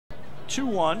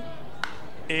2-1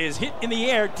 is hit in the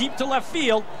air, deep to left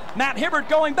field. Matt Hibbert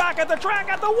going back at the track,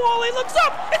 at the wall. He looks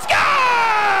up. It's gone!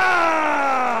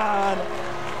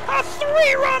 A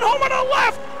 3-run homer to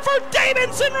left for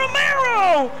Davidson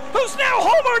Romero, who's now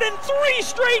homered in 3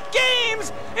 straight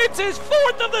games. It's his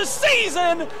 4th of the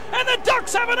season, and the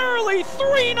Ducks have an early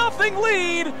 3-0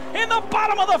 lead in the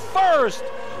bottom of the 1st.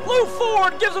 Lou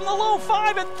Ford gives him the low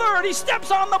 5 and 3rd. He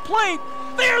steps on the plate.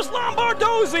 There's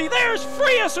Lombardozzi. There's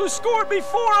Frias, who scored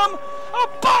before him. A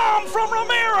bomb from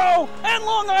Romero, and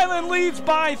Long Island leads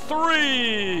by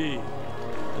 3. The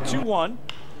 2-1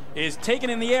 is taken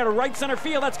in the air to right center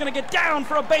field. That's going to get down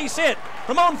for a base hit.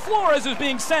 Ramon Flores is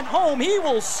being sent home. He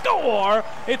will score.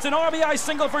 It's an RBI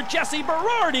single for Jesse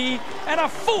Berardi, and a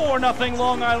 4-0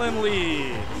 Long Island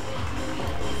lead.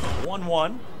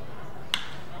 1-1.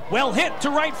 Well hit to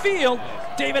right field.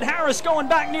 David Harris going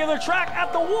back near the track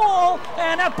at the wall,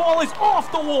 and that ball is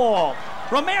off the wall.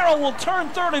 Romero will turn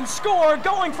third and score.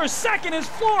 Going for second is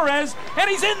Flores, and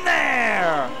he's in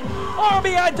there.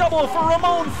 RBI double for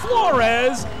Ramon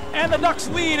Flores, and the Ducks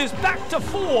lead is back to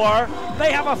 4.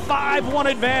 They have a 5-1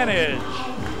 advantage.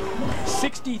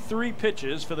 63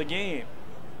 pitches for the game.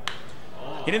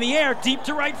 Hit in the air, deep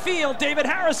to right field. David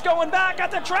Harris going back at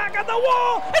the track, at the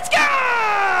wall. It's gone!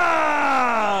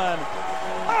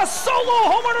 A solo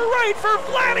homer to right for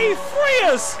Vladdy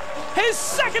Frias, his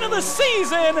 2nd of the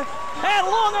season, and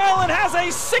Long Island has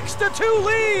a 6-2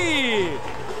 lead.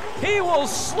 He will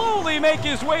slowly make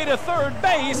his way to third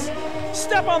base,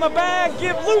 step on the bag,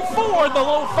 give Lou Ford the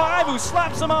low 5, who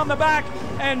slaps him on the back,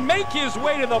 and make his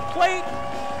way to the plate.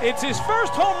 It's his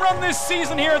first home run this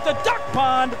season here at the Duck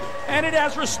Pond, and it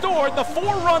has restored the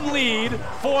 4-run lead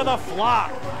for the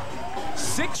Flock.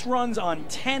 6 runs on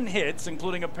 10 hits,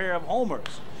 including a pair of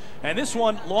homers. And this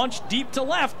one launched deep to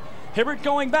left. Hibbert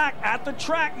going back at the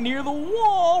track near the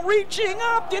wall, reaching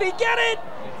up. Did he get it?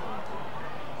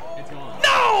 It's gone.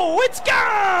 No, it's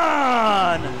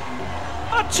gone!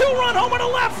 A 2-run homer to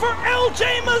left for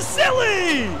L.J.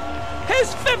 Mazzilli.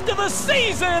 His 5th of the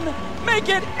season. Make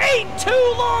it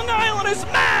 8-2 Long Island as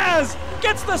Maz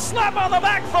gets the slap on the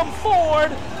back from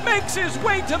Ford, makes his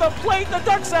way to the plate. The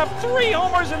Ducks have 3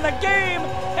 homers in the game,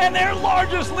 and their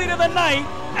largest lead of the night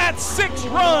at 6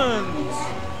 runs.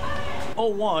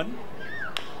 0-1,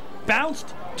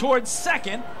 bounced towards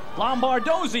second.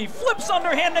 Lombardozzi flips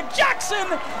underhand to Jackson,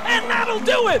 and that'll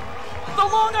do it. The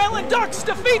Long Island Ducks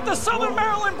defeat the Southern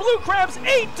Maryland Blue Crabs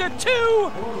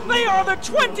 8-2. They are the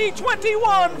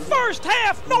 2021 first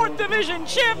half North Division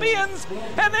champions,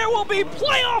 and there will be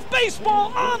playoff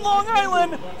baseball on Long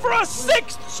Island for a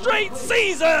 6th straight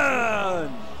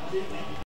season.